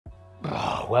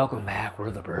welcome back.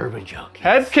 We're the Bourbon Junkies.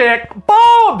 Head kick.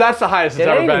 Boom! That's the highest it's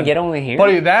ever been. Did I even get only here?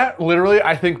 Buddy, that literally,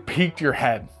 I think, peaked your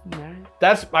head.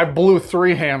 Right. I blew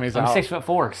 3 hammies out. I'm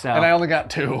 6'4", so. And I only got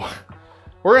 2.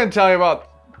 We're going to tell you about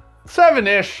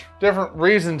 7-ish different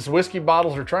reasons whiskey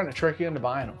bottles are trying to trick you into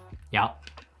buying them. Yeah.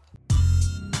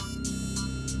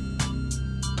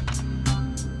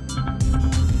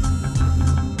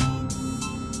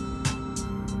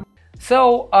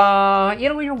 So, you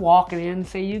know, when you're walking in,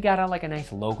 say you got a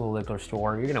nice local liquor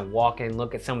store, you're gonna walk in,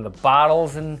 look at some of the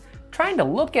bottles, and trying to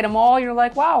look at them all, you're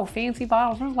like, wow, fancy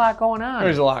bottles, there's a lot going on.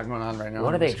 There's a lot going on right now.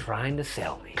 What are they trying to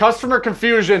sell me? Customer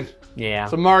confusion. Yeah.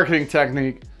 It's a marketing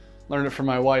technique. Learned it from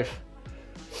my wife.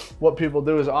 What people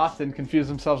do is often confuse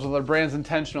themselves with their brands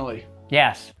intentionally.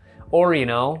 Yes. Or, you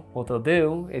know, what they'll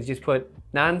do is just put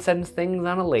nonsense things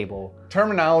on a label.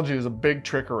 Terminology is a big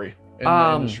trickery in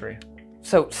the industry.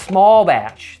 So small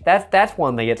batch, that's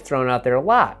one that gets thrown out there a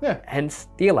lot. Yeah. Hence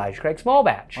the Elijah Craig small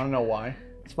batch. Want to know why?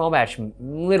 Small batch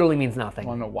literally means nothing.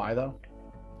 Want to know why though?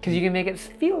 Because you can make it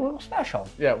feel a little special.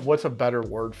 Yeah, what's a better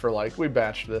word for we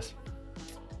batched this?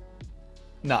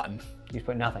 Nothing. You just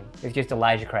put nothing. It's just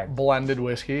Elijah Craig. Blended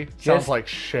whiskey. Sounds like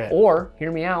shit. Or,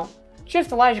 hear me out,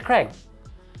 just Elijah Craig.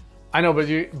 I know,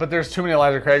 but there's too many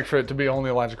Elijah Craig for it to be only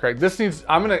Elijah Craig.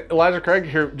 Elijah Craig,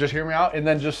 here, just hear me out, and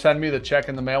then just send me the check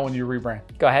in the mail when you rebrand.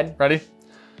 Go ahead. Ready?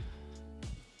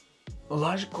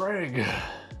 Elijah Craig.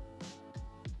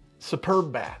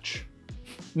 Superb batch.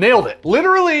 Nailed it.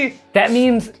 Literally. That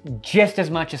means just as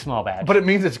much as small batch. But it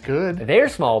means it's good. Their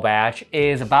small batch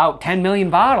is about 10 million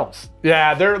bottles.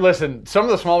 Yeah, listen, some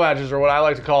of the small batches are what I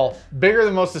like to call bigger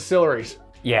than most distilleries.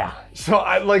 Yeah. So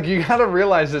you gotta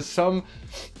realize that some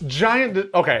giant,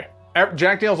 okay,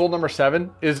 Jack Daniel's Old No.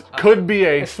 7 could be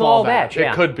a small batch.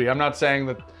 Yeah. It could be. I'm not saying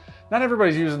that, not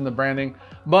everybody's using the branding,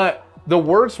 but the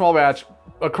word small batch,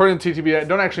 according to TTB,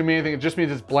 don't actually mean anything. It just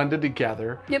means it's blended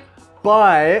together. Yep.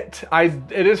 But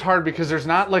it is hard because there's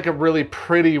not a really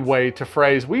pretty way to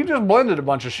phrase, we just blended a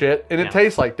bunch of shit and it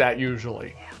tastes like that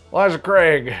usually. Yeah. Elijah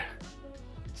Craig.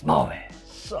 Small batch.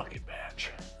 Suck it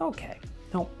batch. Okay.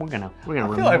 No, we're gonna I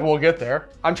feel like we'll get there.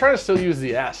 I'm trying to still use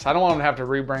the S. I don't want them to have to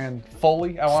rebrand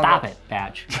fully. Stop it,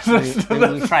 batch.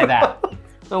 Maybe we try that.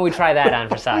 Well, we try that on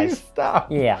for size. Please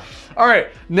stop. Yeah. All right,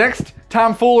 next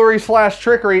tomfoolery /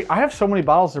 trickery. I have so many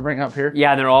bottles to bring up here.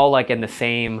 Yeah, they're all in the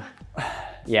same,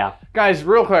 yeah. Guys,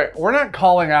 real quick, we're not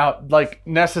calling out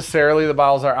necessarily the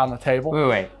bottles that are on the table.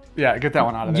 Wait. Yeah, get that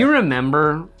one out of there. Do you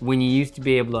remember when you used to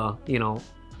be able to,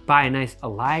 buy a nice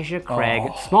Elijah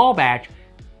Craig small batch,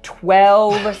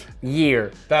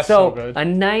 12-year. That's so good. A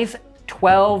nice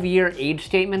 12-year age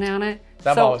statement on it.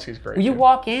 That bottle is great. You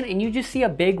walk in and you just see a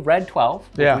big red 12,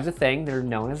 which is a thing, they're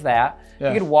known as that.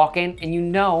 Yeah. You could walk in and you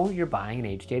know you're buying an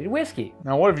age-dated whiskey.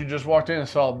 Now what if you just walked in and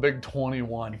saw a big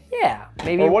 21? Yeah,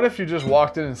 maybe. Or what if you just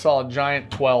walked in and saw a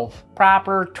giant 12?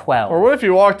 Proper 12. Or what if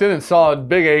you walked in and saw a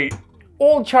big 8?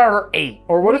 Old Charter 8.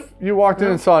 Or what if you walked in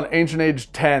and saw an ancient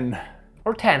age 10?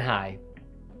 Or 10 high.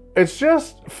 It's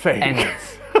just fake.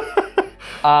 Endless.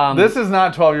 This is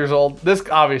not 12 years old. This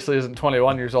obviously isn't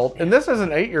 21 years old. And this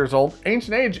isn't 8 years old.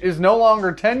 Ancient age is no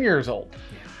longer 10 years old.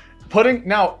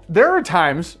 Now, there are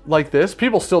times like this,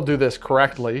 people still do this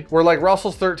correctly, where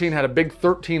Russell's 13 had a big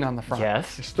 13 on the front.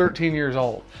 Yes. It's 13 years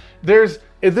old.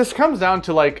 This comes down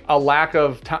to a lack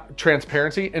of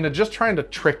transparency and just trying to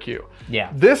trick you.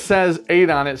 Yeah. This says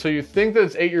 8 on it, so you think that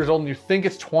it's 8 years old and you think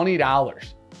it's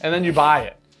 $20, and then you buy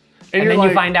it. And then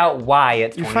you find out why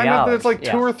it's $20. You find out that it's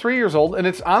 2 or 3 years old, and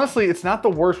it's honestly, it's not the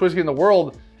worst whiskey in the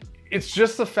world. It's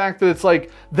just the fact that it's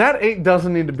that 8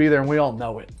 doesn't need to be there, and we all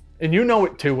know it. And you know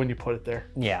it too when you put it there.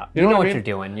 Yeah, you know what you're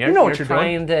doing. You're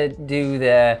trying to do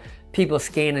the people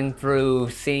scanning through,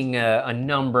 seeing a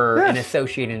number and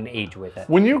associating an age with it.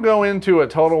 When you go into a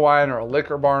Total Wine or a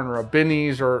Liquor Barn or a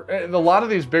Binny's or a lot of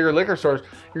these bigger liquor stores,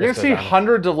 you're gonna see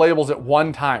hundreds of labels at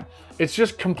one time. It's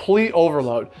just complete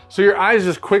overload. So your eyes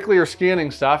just quickly are scanning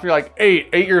stuff. You're like,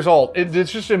 8 years old.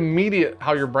 It's just immediate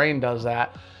how your brain does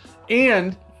that.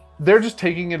 And they're just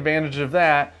taking advantage of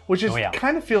that, which is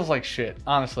kind of feels like shit,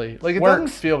 honestly. It doesn't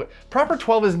feel good. Proper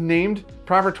 12 is named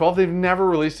Proper 12. They've never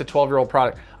released a 12-year-old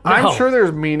product. No. I'm sure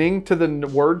there's meaning to the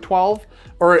word 12,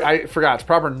 or I forgot, it's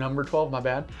proper number 12, my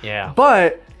bad. Yeah.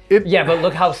 But but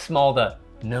look how small the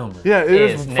number is. Yeah, it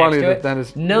is funny that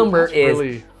is. Number is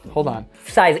really, hold on.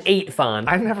 Size 8 font.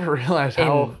 I never realized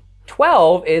how.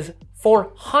 12 is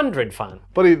 400 font.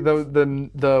 Buddy,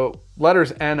 the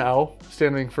letters NO,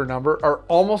 standing for number, are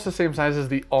almost the same size as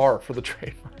the R for the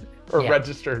trademark, or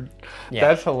registered. Yeah.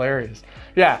 That's hilarious.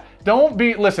 Yeah,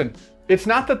 listen, it's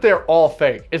not that they're all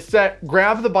fake. It's that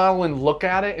grab the bottle and look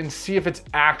at it and see if it's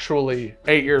actually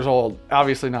 8 years old.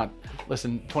 Obviously not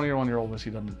listen, 21-year-old whiskey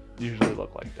doesn't usually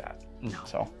look like that. No.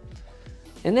 So.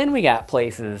 And then we got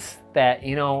places that,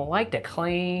 you know, like to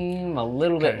claim a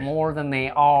little bit more than they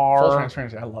are. Full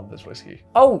transparency, I love this whiskey.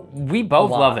 Oh, we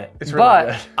both love it. It's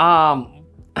really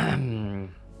good.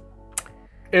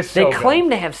 It's so they claim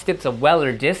to have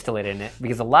Stitzel-Weller distillate in it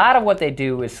because a lot of what they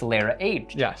do is Solera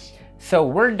aged. Yes. So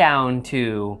we're down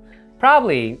to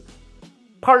probably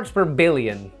parts per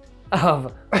billion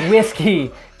of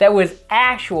whiskey that was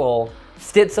actual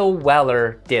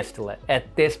Stitzel-Weller distillate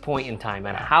at this point in time,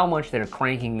 and how much they're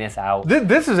cranking this out.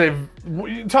 This is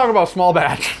you talk about small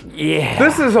batch. Yeah.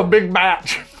 This is a big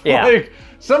batch. Yeah. Like,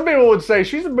 some people would say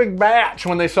she's a big batch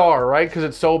when they saw her, right? Because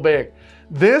it's so big.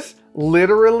 This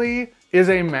literally is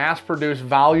a mass-produced,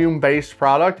 volume-based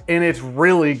product, and it's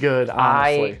really good,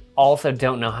 honestly. I also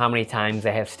don't know how many times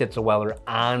they have Stitzel-Weller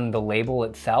on the label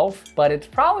itself, but it's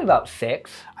probably about 6.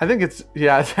 I think it's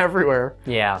everywhere.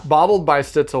 Yeah. Bottled by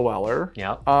Stitzel-Weller.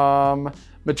 Yep.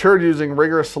 Matured using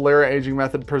rigorous Solera aging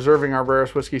method, preserving our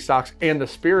rarest whiskey stocks and the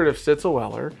spirit of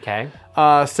Stitzel-Weller. Okay.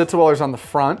 Stitzel-Weller's on the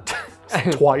front.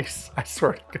 Twice, I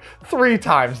swear. 3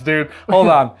 times, dude. Hold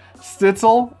on.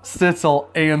 Stitzel,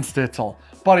 and Stitzel.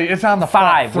 Buddy, it's on the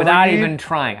 5 front. without even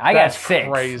trying. I got 6. That's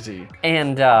crazy.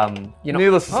 And, you know.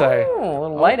 Needless to say. Oh, a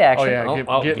little light action.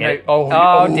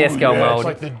 Disco mode. It's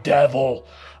like the devil.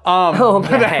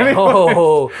 Okay.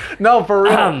 No, for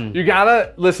real. You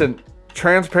gotta, listen,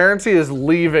 transparency is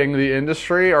leaving the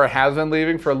industry, or has been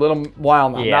leaving for a little while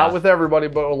now. Yeah. Not with everybody,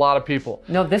 but a lot of people.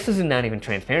 No, this is not even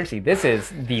transparency. This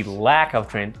is the lack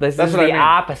of This That's is what the I mean.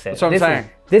 opposite. That's what I'm saying.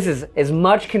 This is as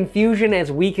much confusion as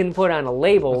we can put on a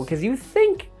label, because you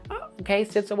think, oh, okay,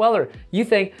 Stitzel-Weller. You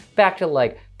think back to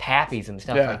like Pappies and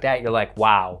stuff like that. You're like,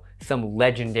 wow, some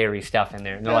legendary stuff in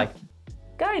there. And they're like,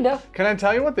 kinda. Can I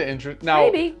tell you what the interest? Now,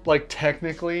 Maybe. like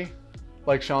technically,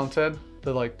 like Sean said,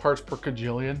 the like parts per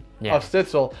cajillion Yeah. of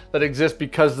Stitzel that exists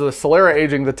because of the Solera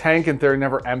aging, the tank in theory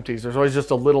never empties. There's always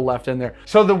just a little left in there.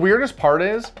 So the weirdest part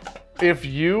is, if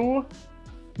you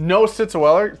know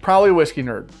Stitzel-Weller, probably a whiskey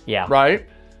nerd. Yeah. Right?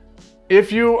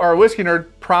 If you are a whiskey nerd,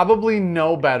 probably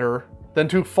know better than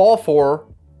to fall for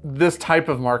this type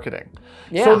of marketing.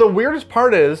 Yeah. So the weirdest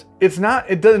part is, it's not,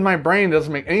 it doesn't, my brain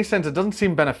doesn't make any sense. It doesn't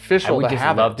seem beneficial to have it. I would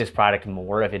just love this product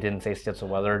more if it didn't say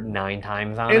Stitzel-Weller 9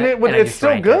 times on And it. It's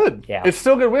still good. Yeah. It's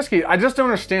still good whiskey. I just don't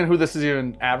understand who this is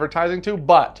even advertising to,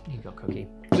 but Here you go, Cookie.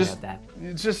 just, that.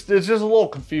 it's just a little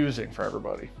confusing for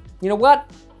everybody. You know what?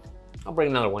 I'll bring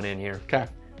another one in here. Okay.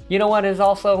 You know what is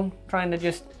also trying to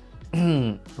just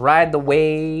ride the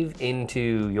wave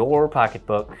into your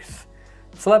pocketbooks?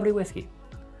 Celebrity whiskey.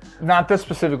 Not this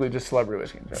specifically, just celebrity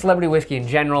whiskey in general. Celebrity whiskey in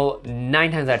general,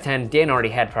 9 times out of 10, Dan already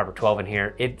had Proper 12 in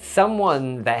here. It's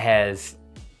someone that has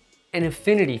an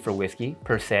affinity for whiskey,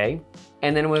 per se,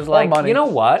 and then was like, you know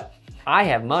what? I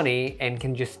have money and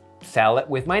can just sell it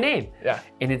with my name. Yeah.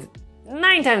 And it's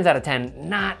 9 times out of 10,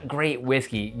 not great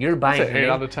whiskey. You're buying 8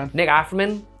 out of 10. Nick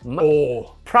Offerman,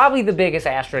 probably the biggest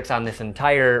asterisk on this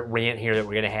entire rant here that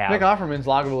we're gonna have. Nick Offerman's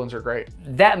Lagavulins are great.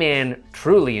 That man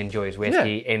truly enjoys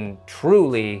whiskey and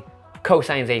truly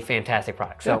co-signs a fantastic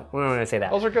product. So we're gonna say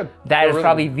that. Those are good. That is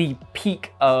probably the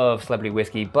peak of celebrity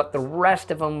whiskey, but the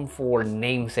rest of them, for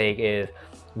namesake, is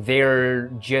they're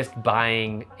just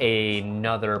buying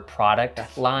another product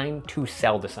line to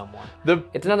sell to someone.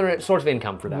 It's another source of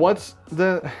income for them. What's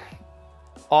the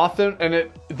often, and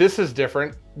this is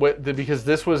different because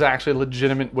this was actually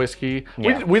legitimate whiskey.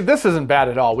 Yeah. This isn't bad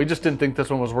at all. We just didn't think this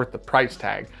one was worth the price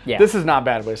tag. Yeah. This is not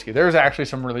bad whiskey. There's actually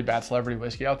some really bad celebrity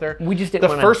whiskey out there. We just didn't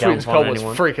want The to first dump Sweet's on Co was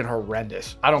anyone. freaking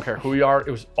horrendous. I don't care who you are.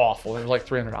 It was awful. It was like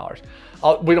 $300.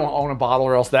 We don't own a bottle,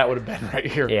 or else that would have been right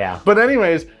here. Yeah. But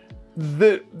anyways,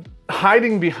 the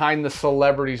hiding behind the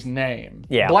celebrity's name.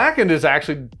 Yeah. Blackened is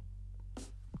actually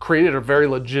created a very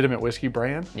legitimate whiskey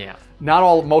brand. Yeah.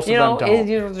 Most of them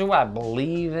don't. Do I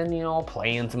believe in,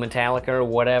 playing some Metallica or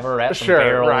whatever at some Sure,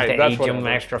 barrels right, to that's age what them it is.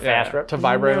 extra Yeah, faster? to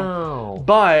vibrate No. them.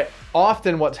 But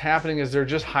often what's happening is they're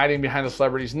just hiding behind the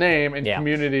celebrity's name and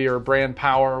community or brand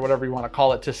power or whatever you want to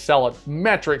call it to sell a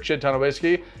metric shit ton of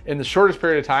whiskey in the shortest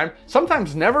period of time,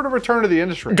 sometimes never to return to the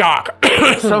industry. Doc.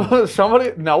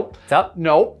 Nope. What's up?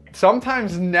 Nope.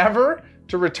 Sometimes never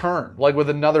to return, like with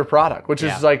another product, which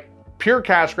is like pure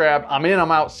cash grab. I'm in, I'm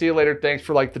out. See you later. Thanks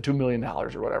for like the $2 million or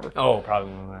whatever. Oh,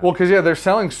 probably. Well, because they're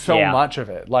selling so much of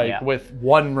it, with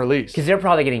one release. Because they're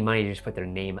probably getting money to just put their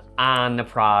name on the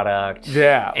product.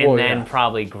 Yeah. And then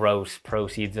probably gross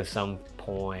proceeds of some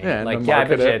point. Yeah, and like,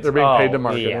 market it. They're being paid to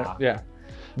market it. Yeah.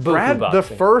 The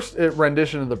first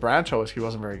rendition of the Bradshaw whiskey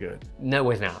wasn't very good. No, it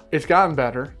was not. It's gotten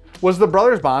better. Was the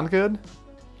Brothers Bond good?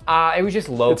 It was just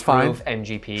low fine. proof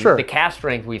MGP. Sure. The cast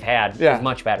strength we've had Yeah. is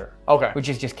much better. Okay. Which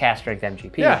is just cast strength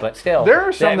MGP. Yeah. But still, there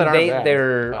are some that aren't bad.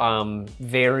 They're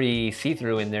very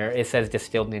see-through in there. It says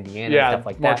distilled in Indiana Yeah, and stuff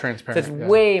like more that. transparent, So it's yeah.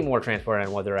 way more transparent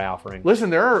than what they're offering. Listen,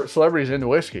 there are celebrities into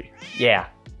whiskey. Yeah.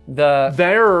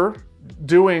 They're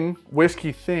doing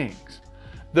whiskey things.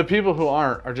 The people who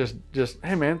aren't are just,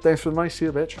 hey man, thanks for the money, see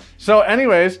you, bitch. So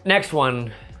anyways, next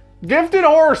one, Gifted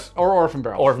Horse or Orphan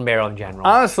Barrel. Orphan Barrel in general.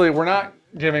 Honestly, we're not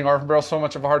giving Orphan Barrel so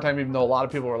much of a hard time, even though a lot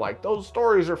of people are like, those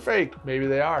stories are fake. Maybe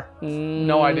they are.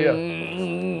 No idea.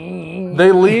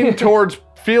 They lean towards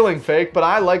feeling fake, but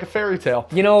I like a fairy tale.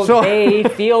 You know, they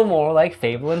feel more like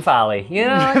Fable and Folly. You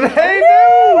know, they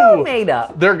do. Made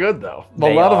up. They're good though.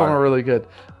 A lot of them are really good.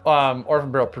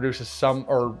 Orphan Barrel produces some,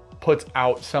 or puts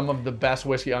out some of the best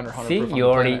whiskey under 100 proof. See, you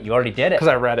already did it. Because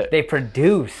I read it. They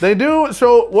produce. They do.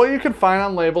 So what you can find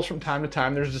on labels from time to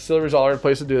time, there's distilleries all over the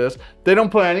place to do this. They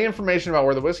don't put any information about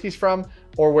where the whiskey's from,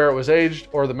 or where it was aged,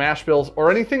 or the mash bills,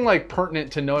 or anything like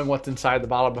pertinent to knowing what's inside the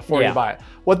bottle before you buy it.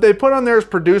 What they put on there is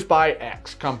produced by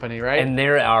X company, right? And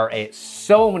there are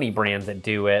so many brands that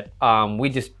do it. We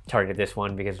just targeted this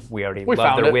one because we already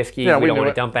love their whiskey. Yeah, we don't want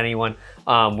it. to dump anyone.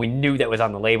 We knew that was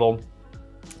on the label.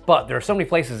 But there are so many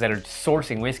places that are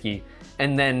sourcing whiskey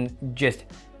and then just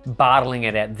bottling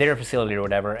it at their facility or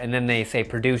whatever, and then they say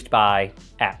produced by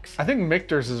X. I think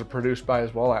Michter's is a produced by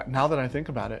as well, now that I think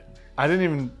about it. I didn't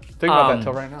even think about that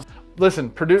until right now. Listen,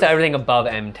 produced... So everything above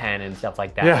M10 and stuff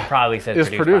like that, it probably says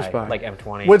produced by. Like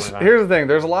M20. Which, here's the thing,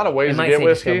 there's a lot of ways to get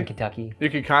whiskey. In Kentucky. You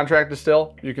can contract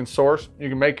distill, you can source, you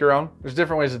can make your own. There's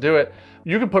different ways to do it.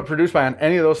 You can put produced by on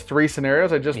any of those three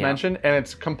scenarios I just mentioned, and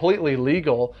it's completely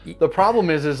legal. The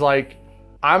problem is like,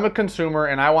 I'm a consumer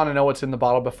and I want to know what's in the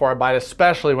bottle before I buy it,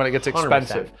 especially when it gets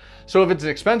expensive. 100%. So if it's an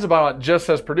expensive bottle, it just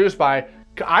says produced by,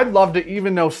 I'd love to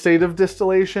even know state of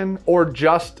distillation, or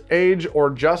just age,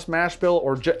 or just mash bill,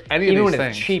 or any of these things. Even when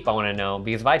it's cheap, I want to know,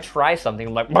 because if I try something,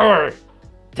 I'm like, brr!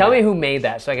 Tell me who made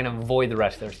that so I can avoid the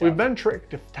rest of their stuff. We've been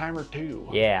tricked a time or two.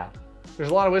 Yeah.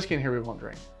 There's a lot of whiskey in here we won't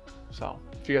drink. So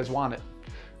if you guys want it,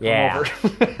 come over.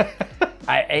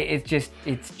 It's just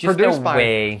produced a by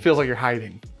way. Feels like you're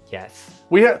hiding. Yes.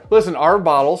 Listen, our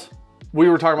bottles, we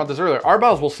were talking about this earlier, our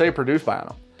bottles will say produced by on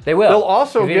them. They will. They'll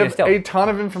also give a ton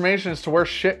of information as to where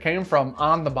shit came from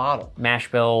on the bottle.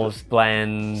 Mash bills,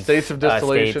 blends, states of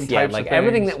distillation, types like of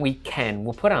everything things. that we can,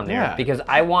 we'll put on there because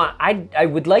I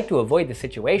would like to avoid the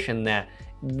situation that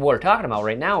we're talking about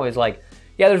right now is like,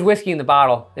 yeah, there's whiskey in the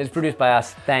bottle. It's produced by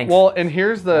us. Thanks. Well, and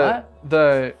here's the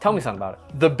tell me something about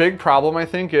it. The big problem I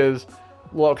think is,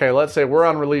 well, okay, let's say we're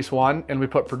on release 1 and we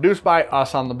put produced by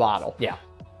us on the bottle. Yeah.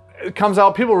 It comes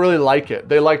out, people really like it.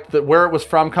 They liked where it was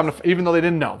from, even though they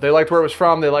didn't know. They liked where it was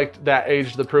from, they liked that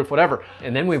age, the proof, whatever.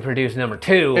 And then we produce number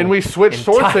 2. And we switch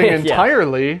sourcing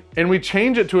entirely, and we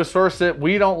change it to a source that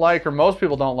we don't like, or most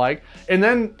people don't like. And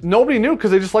then nobody knew because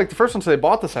they just liked the first one, so they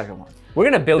bought the second one. We're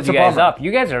gonna build you guys up.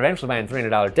 You guys are eventually buying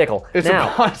 $300 Dickel.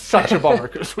 It's such a bummer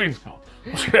because Sweden's no.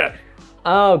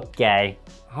 Okay.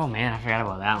 Oh man, I forgot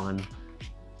about that one.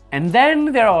 And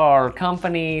then there are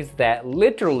companies that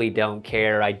literally don't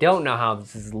care. I don't know how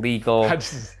this is legal.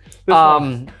 This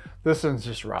one's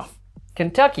just rough.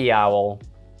 Kentucky Owl,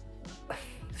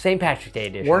 St. Patrick's Day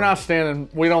edition. We're not standing,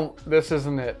 this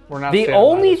isn't it. We're not The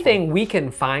only thing we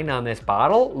can find on this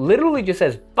bottle literally just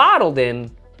says bottled in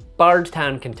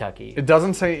Bardstown, Kentucky. It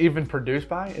doesn't say even produced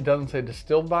by, it doesn't say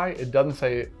distilled by, it doesn't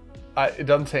say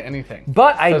anything.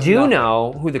 But I do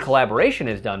know who the collaboration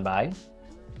is done by.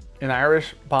 An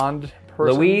Irish bond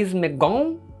person. Louise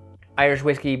McGowan, Irish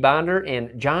whiskey bonder,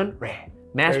 and John Ray,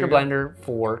 master blender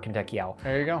for Kentucky Owl.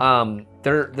 There you go.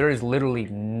 There is literally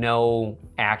no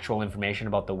actual information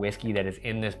about the whiskey that is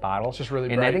in this bottle. It's just really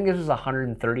bright. And I think this is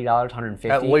 $130, $150.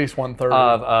 At least $130.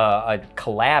 Of a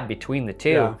collab between the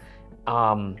two.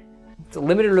 Yeah. It's a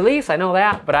limited release, I know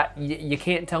that, but you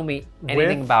can't tell me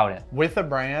anything about it. With a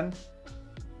brand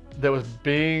that was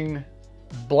being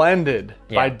blended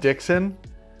by Dixon,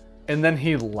 and then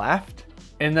he left,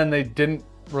 and then they didn't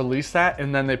release that,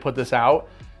 and then they put this out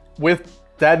with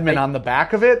Deadman on the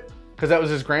back of it, because that was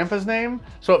his grandpa's name.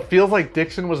 So it feels like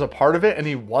Dixon was a part of it, and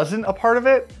he wasn't a part of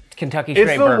it. Kentucky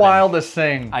straight bourbon. It's the wildest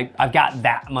thing. I've got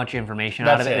that much information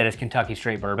out of it that is Kentucky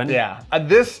straight bourbon. Yeah.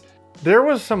 There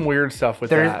was some weird stuff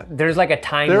with that. There's like a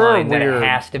timeline that it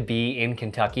has to be in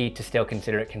Kentucky to still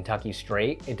consider it Kentucky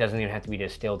straight. It doesn't even have to be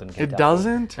distilled in Kentucky. It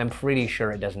doesn't? I'm pretty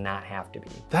sure it does not have to be.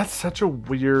 That's such a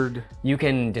weird... You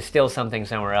can distill something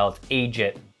somewhere else, age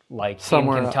it like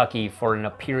somewhere in Kentucky for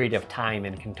a period of time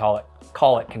and can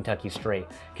call it Kentucky straight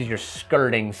because you're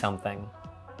skirting something.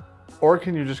 Or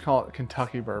can you just call it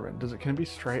Kentucky bourbon? Can it be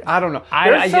straight? I don't know.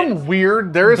 There is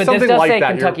something something does like say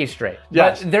that. Kentucky straight.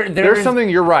 Yes, But there's something,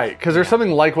 you're right, because there's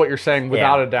something like what you're saying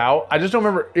without a doubt. I just don't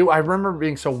remember, I remember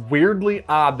being so weirdly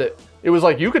odd that it was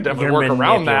like, you could definitely work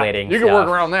around that. You could work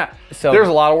around that. So there's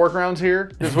a lot of workarounds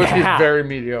here. This whiskey is very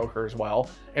mediocre as well,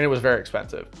 and it was very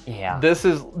expensive. Yeah. This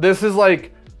is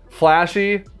like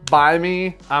flashy, buy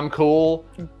me, I'm cool.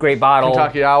 Great bottle.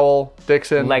 Kentucky Owl,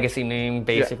 Dixon. Legacy name,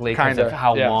 basically, because of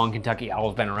how long Kentucky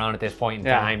Owl's been around at this point in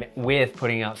time, with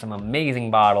putting out some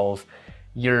amazing bottles.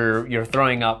 You're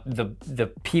throwing up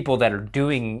the people that are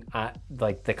doing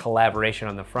like the collaboration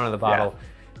on the front of the bottle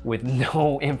with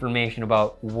no information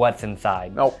about what's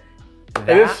inside. Nope.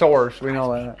 It is sourced, we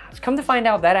know that. Come to find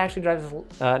out, that actually drives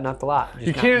us nuts a lot.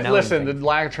 You can't listen, the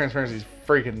lack of transparency is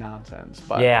freaking nonsense.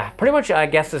 But yeah, pretty much I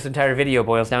guess this entire video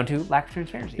boils down to lack of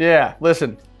transparency. Yeah,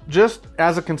 listen, just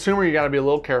as a consumer, you gotta be a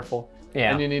little careful.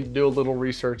 Yeah. And you need to do a little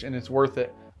research, and it's worth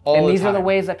it. And these are the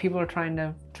ways that people are trying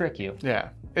to trick you. Yeah.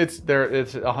 It's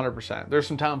 100%. There's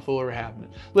some tomfoolery happening.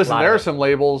 Listen, there are some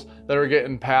labels that are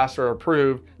getting passed or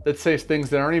approved that say things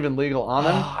that aren't even legal on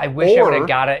them. I wish I would have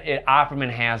got it. Opperman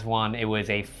has one. It was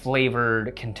a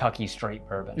flavored Kentucky straight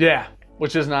bourbon. Yeah,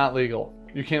 which is not legal.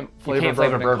 You can't flavor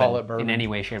bourbon and call it bourbon. In any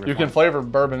way, shape, or form. You can flavor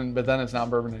bourbon, but then it's not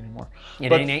bourbon anymore. It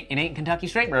ain't Kentucky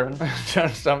straight bourbon.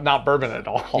 Just not bourbon at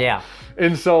all. Yeah.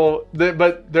 And so,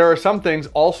 but there are some things,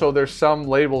 also there's some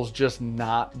labels just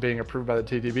not being approved by the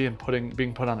TTB and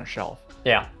being put on a shelf.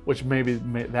 Yeah. Which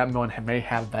that one may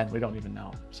have been, we don't even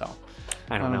know, so.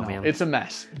 I don't know, man. It's a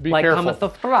mess. Be like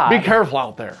careful. Be careful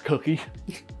out there, Cookie.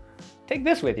 Take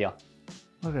this with you.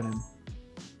 Look at him.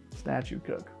 Statue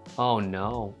cook. Oh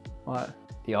no. What?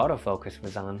 The autofocus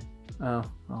was on. Oh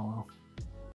well.